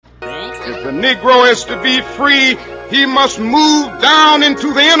If the Negro is to be free, he must move down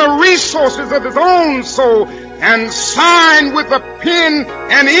into the inner resources of his own soul and sign with the pen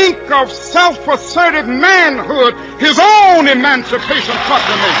and ink of self-assertive manhood his own Emancipation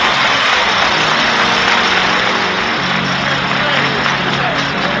Proclamation.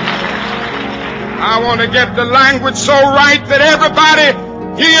 I want to get the language so right that everybody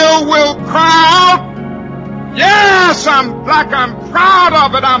here will cry out, yes, I'm black, I'm proud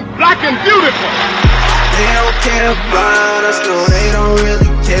of it, I'm black and beautiful. They don't care about us, no, they don't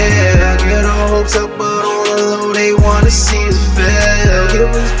really care. Get our hopes up, but on the low, they wanna see us fail. Give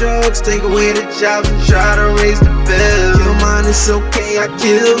us drugs, take away the jobs, and try to raise the bill. Kill mine, it's okay, I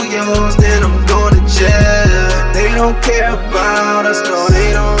kill yours, then I'm going to jail. They don't care about us, no,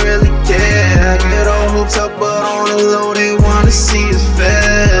 they don't really care. Get our hopes up, but on the low, they wanna see us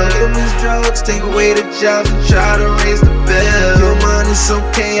fail. Give us drugs, take away the jobs, and try to raise the bill. Kill mine, it's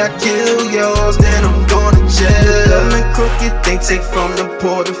okay, I kill yours, then I'm going to jail. Government crooked, they take from the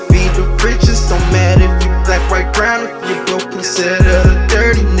poor to feed the richest. Don't matter if you black, white, brown, if you broke, consider a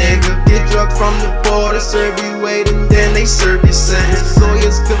dirty nigga. Get drugged from the border, serve you weight, and then they serve you sentence.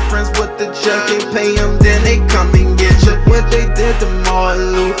 Lawyers good friends with the judge, can't pay them, then they come and get you. What they did to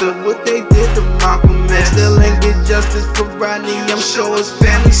Martin Luther, what they did to Malcolm X. Still ain't get justice for Rodney, I'm sure his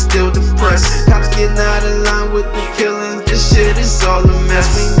family's still depressed. Cops getting out of line with the killings, this shit is all a mess.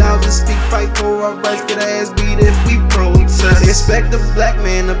 We now just speak, fight for our rights, get our ass beat if we protest. They expect a black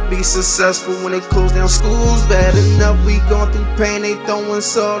man to be successful when they close down schools. Bad enough, we gone through pain, they throwing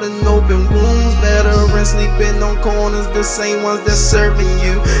salt in open wounds. Veterans sleeping on corners, the same ones that's serving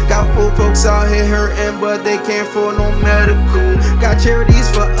you. Got poor folks out here hurting, but they can't afford no medical. Got charities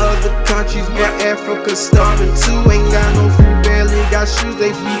for other countries, but Africa's starving too. Ain't got no food, barely got shoes, they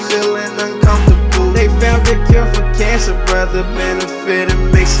be feeling uncomfortable. They found the cure for cancer, brother, benefit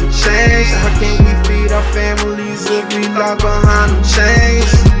and make some change. How can we feed our families if we lock behind them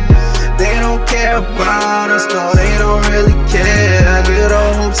chains? They don't care about us, no, they don't really care. Get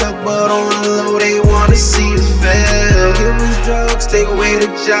our hopes up, but on the low, they wanna see us fail. Give us drugs, take away the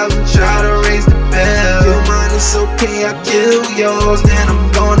jobs, and try to raise the bill. Kill mine, it's okay, I kill yours, then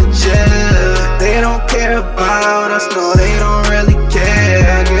I'm going to jail. They don't care about us, no, they don't really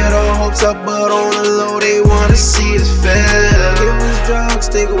care. Get our hopes up, but on the low, they wanna see us fail. Give us drugs,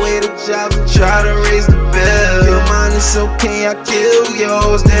 take away the jobs, and try to raise the bill. Kill mine, it's okay, I kill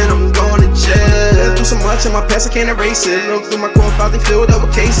yours, then I'm going to jail. Been through so much in my past, I can't erase it. Look through my core files, they filled up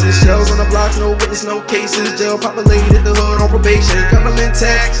with cases. Shells on the blocks, no witness, no cases. Jail populated, the hood on probation. Government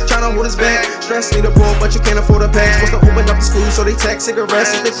tax, trying to hold us back. Stress need a poor, but you can't afford a pack. Supposed to open up the school, so they tax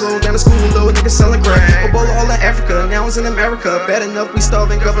cigarettes. If they close down the school, little niggas selling crack. Ebola all in Africa, now it's in America. Bad enough, we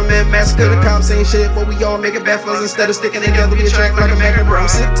starving, government massacre. The cops ain't shit, but we all making bad fuzz. Instead of sticking together, we attract like a magnet. I'm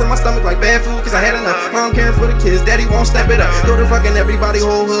sick to my stomach like bad food, cause I had enough. Mom caring for the kids, daddy won't step it up. Go to fucking everybody,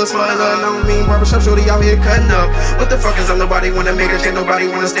 whole hood smarting up. I don't mean barbershop, shorty out here cutting up. What the fuck is up? Nobody wanna make it, shit, nobody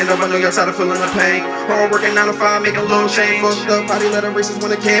wanna stand up. I know y'all tired of feeling the pain. Hard working 9 to 5, making little change. Fucked up body, let a racist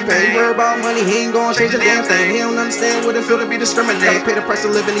win a campaign. He worry about money, he ain't gonna change a damn thing. He don't understand what it feel to be discriminated. Pay the price to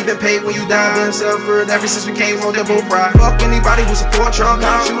live and even paid when you die. Been suffered ever since we came on double ride. Fuck anybody who support Trump,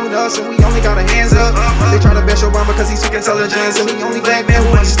 now shoot us and we only got our hands up. They try to bash Obama cause he speak intelligence, and the only black man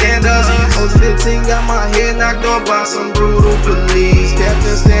who understand us. I was 15, got my head knocked off by some brutal police.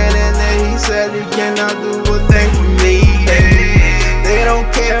 Captain standing there, he said he cannot do a thing for me. They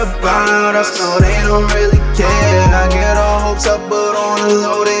don't care about us, no, they don't really care. I get our hopes up, but on the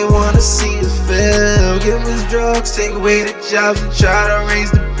low, they wanna see us fail. Give us drugs, take away the jobs, and try to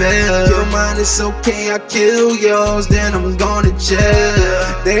raise the bill. Kill mine, it's okay, I kill yours, then I'm going to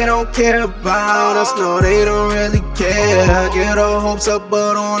jail. They don't care about us, no, they don't really care. I get our hopes up,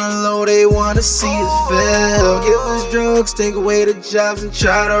 but on the low, they wanna see us fail. Give us drugs, take away the jobs, and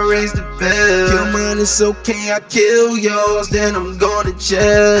try to raise the bill. Kill mine, it's okay, I kill yours, then I'm going to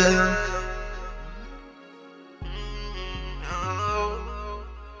jail.